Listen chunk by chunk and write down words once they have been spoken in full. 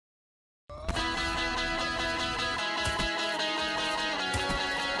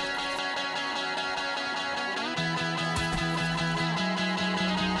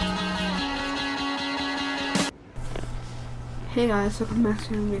Hey guys, welcome back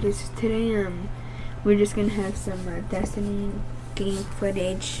to the videos. Today we're just gonna have some Destiny game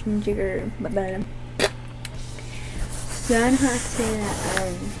footage jigger, but so I'd have to say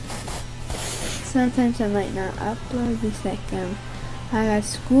that sometimes I might not upload. It's like I got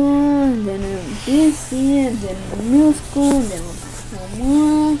school, and then busy, and then middle school, and then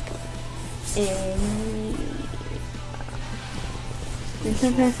homework, and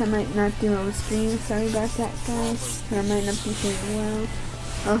sometimes I might not do my stream. Sorry about that, guys. I might not be feeling well.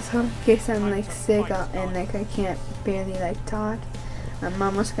 Also, in case I'm like sick and like I can't barely like talk, I'm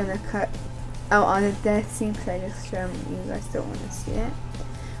almost gonna cut out on the death scene because I just you guys don't want to see it.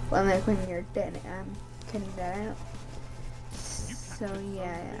 Well, like when you're dead, I'm cutting that out. So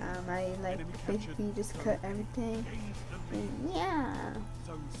yeah, I like basically just cut everything. And yeah.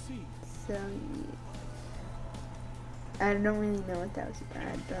 So. I don't really know what that was about.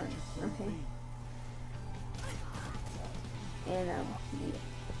 I don't. Okay. And yeah.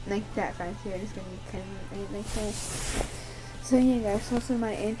 Like that guys here is gonna be kind of like that. So yeah guys, also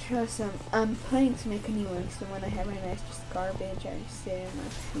my intro, I'm planning to make a new one. So when I have my now it's just garbage. I just sit in my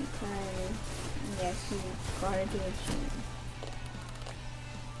free time. Yeah, it's really garbage.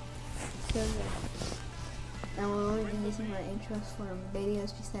 So yeah. I will only be using my intros for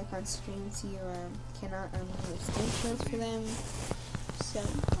videos because like on streams you cannot use intros for them. So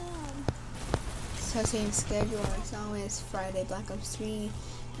same schedule. It's always Friday Black Ops 3,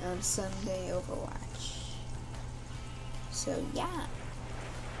 Sunday Overwatch. So yeah.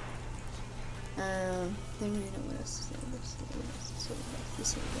 I don't really know what else to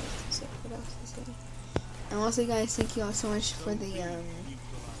say. And also guys, thank you all so much for the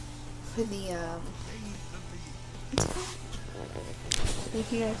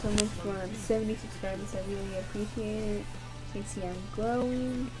thank you guys so much for 70 subscribers. I really appreciate it. You can see I'm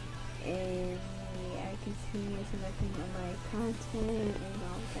growing, and yeah, I continue working on my content and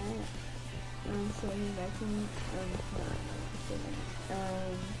all that. So you guys can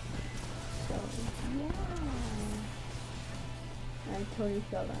so yeah, I totally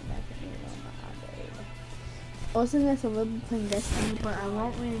feel that back in the Also guys, I will be playing Destiny, but I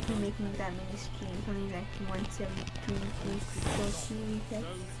won't really be making that many streams, only like once every 3 weeks or 2 weeks,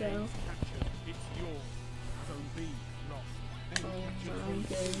 so. Oh my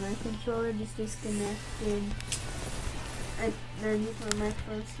god, my controller just disconnected. I need my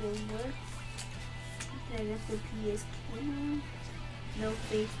microphone still works. I got the PS camera, no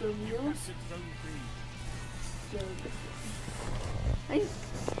face reveal. So I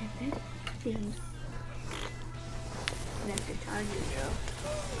things. That's the charger though.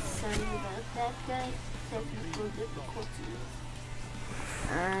 Sorry about that, guys. Technical difficulties.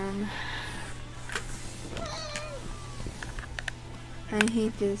 I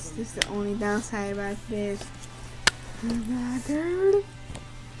hate this. This is the only downside about this. Okay,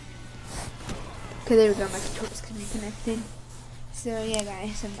 there we go. My controller's connected. So yeah,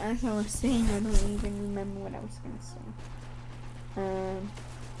 guys. As I was saying, I don't even remember what I was gonna say.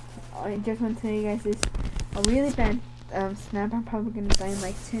 I just want to tell you guys this. A really bad snap. I'm probably gonna die in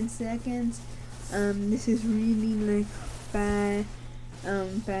like 10 seconds. This is really like bad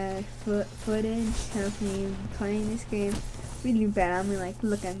footage of me playing this game. Really bad. I mean, like,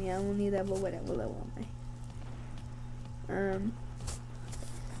 look at me. I'm only level whatever level am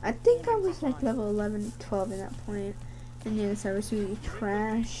I? I think I was like level 11, 12 in that point. And yes, I was really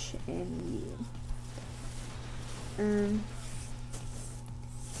trash. And yeah.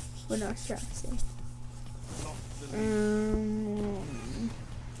 What else should I say?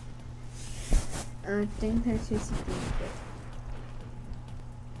 I think that's just it.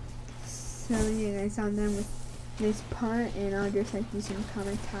 So yeah guys, I'm done with this part, and I'll just like do some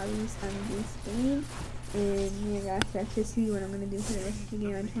commentaries on this game. And yeah guys, that's just what I'm gonna do for the rest of the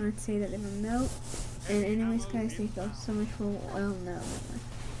game. I just want to say that they don't know. And anyways guys, thank you all so much for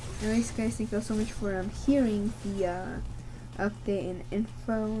anyways guys, thank you all so much for hearing the update and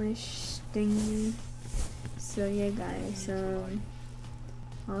info-ish thingy. So yeah guys,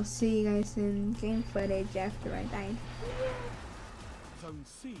 I'll see you guys in game footage after I die. Zone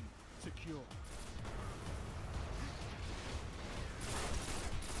C secure.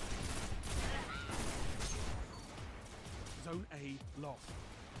 Zone A lost.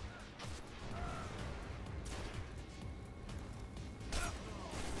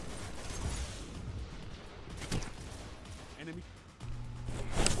 Enemy.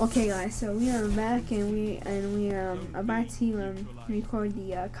 Okay guys, so we are back, and we are about to record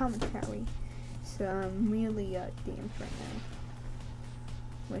the commentary. So I'm really damned right now.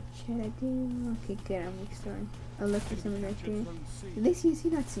 What should I do? Okay, good. I'm restoring. I'll look for someone right there. Did they see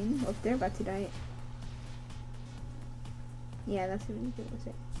that scene? Oh, they're about to die. Yeah, that's what we was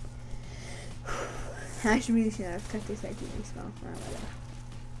it. I should really should have cut this like really small. Whatever.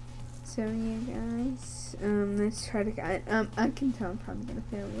 So yeah, guys. Let's try to. I can tell I'm probably gonna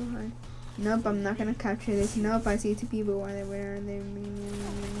fail real hard. Nope, I'm not gonna capture this. Nope, I see two people. Where are they?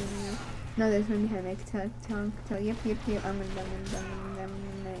 No, there's one behind me. I can tell. Yep. I'm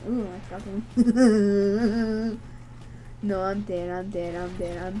gonna. Ooh, I got him. No, I'm dead.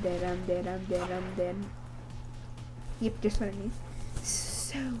 Yep, just what I need.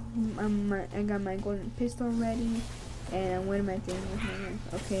 So, I got my golden pistol ready. And what am I doing with my gun?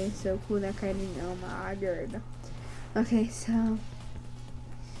 Okay, so cool, that guy didn't know my god. Okay, so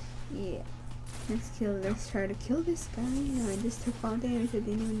yeah. Let's try to kill this guy. I just took all damage, I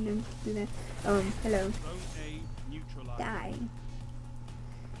didn't even know to do that. Hello. Zone A neutralized. Die.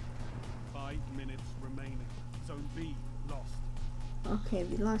 5 minutes remaining. Zone B lost. Okay,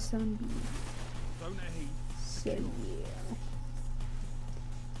 we lost Zone B. Zone A So secure. yeah.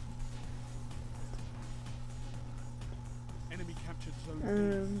 Enemy captured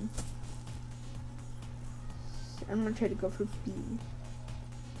zone B. I'm gonna try to go for B.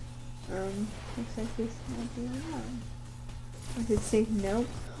 Looks like this might be allowed. Does it say no?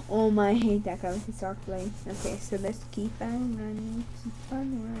 Oh my, I hate that guy with his arc blade. Okay, so let's keep on running,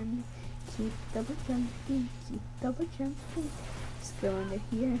 keep double jumping, Let's go under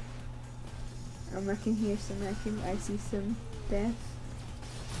here. I can hear some, I see some death.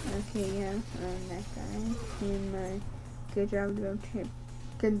 Okay, yeah, that guy. And my good job, little trip.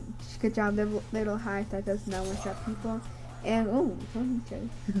 Good job, little high that does not one shot people. And oh, from each other.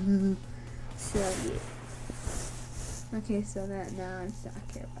 So yeah. Okay, so that now I'm not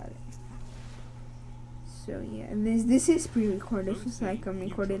care about it. So yeah, and this is pre-recorded. This was like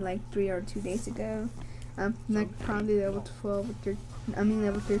recorded like 3 or 2 days ago. I'm like probably level 12 or 13. I mean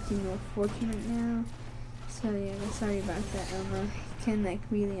level 13 or 14 right now. So yeah, sorry about that. I can like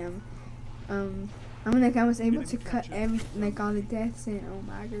really I was able to cut all the deaths and oh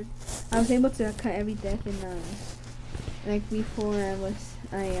my god, I was able to cut every death and like before I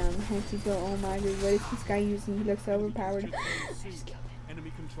had to go, oh my god, what is this guy using? He looks overpowered. I just killed him.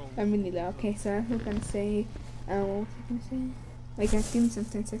 Enemy control. I'm really low. Okay, so I was gonna say, what was I gonna say? Like, give me some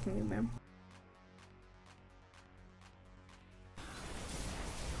 10 seconds, remember.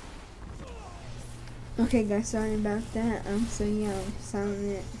 Okay guys, sorry about that. So yeah, I'm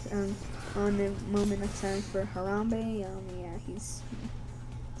silent, on the moment of silence for Harambe. Yeah, he's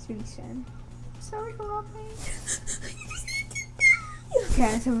really sad. Sorry, Harambe.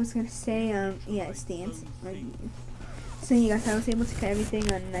 Okay, so I was gonna say, yeah, it's dance. So you guys, I was able to cut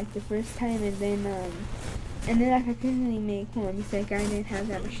everything on like the first time, and then like I couldn't really make more because like I didn't have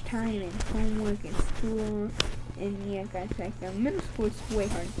that much time and homework and school, and yeah, guys, like middle school is way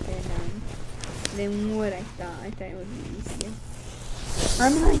harder than what I thought. I thought it would be easier. I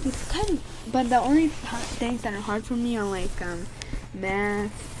mean, like it's kind of, but the only things that are hard for me are like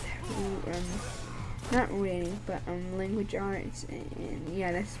math, not reading, but language arts, and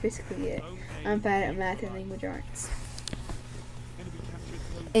yeah, that's basically it. I'm bad at math and language arts.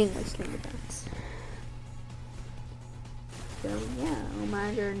 English language arts. So yeah, oh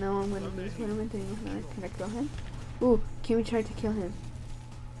my god, no, I'm gonna lose. What am I doing with my? Can I kill him? Ooh, can we try to kill him?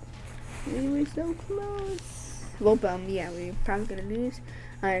 We were so close. Well, yeah, we're probably gonna lose.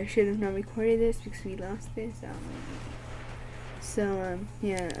 I should have not recorded this because we lost this. So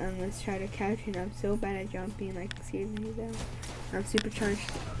yeah, let's try to catch it. I'm so bad at jumping, like seriously though. I'm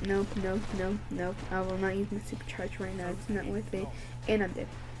supercharged. Nope. I will not use my supercharge right now. It's not worth it. And I'm dead.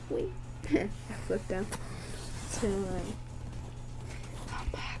 Wait, I flipped out. So oh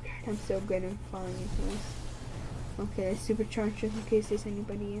my god, I'm so good at falling into this. Okay, let's supercharge just in case there's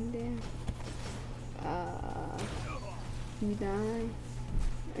anybody in there. You die.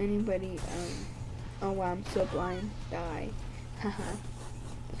 Anybody? Oh wow, I'm so blind. Die. Haha.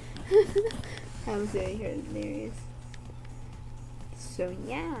 That was really hilarious. So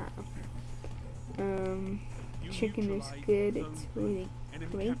yeah, chicken is good. It's really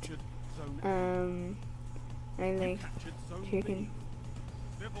great. I like chicken.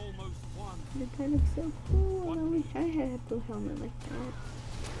 The kind looks so cool. I wish I had a blue helmet like that.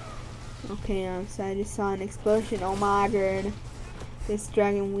 Okay, so I just saw an explosion. Oh my god. This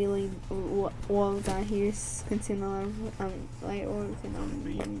dragon wheeling wall guy here is consuming a lot of light orbs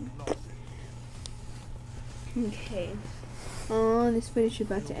and okay. Oh, this footage is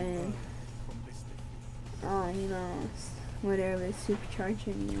about to end. Oh, you know, whatever, it's supercharged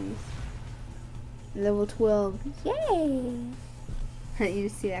anyways. Level 12. Yay! You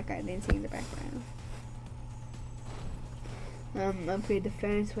just see that guy dancing in the background. upgrade the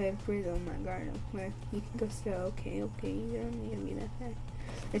fast way upgrade. Oh my god, where you can go slow. Okay, you don't need to be that fast.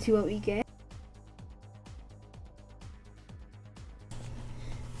 Let's see what we get.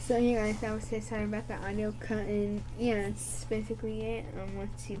 So yeah guys, I would say sorry about the audio cut, and yeah, that's basically it.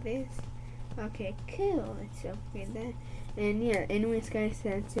 Let's see this. Okay, cool. Let's upgrade that. And yeah, anyways guys,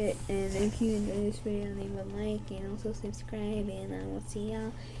 that's it. And if you enjoyed this video, leave a like and also subscribe, and I will see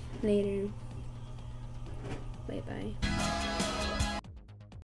y'all later. Bye bye.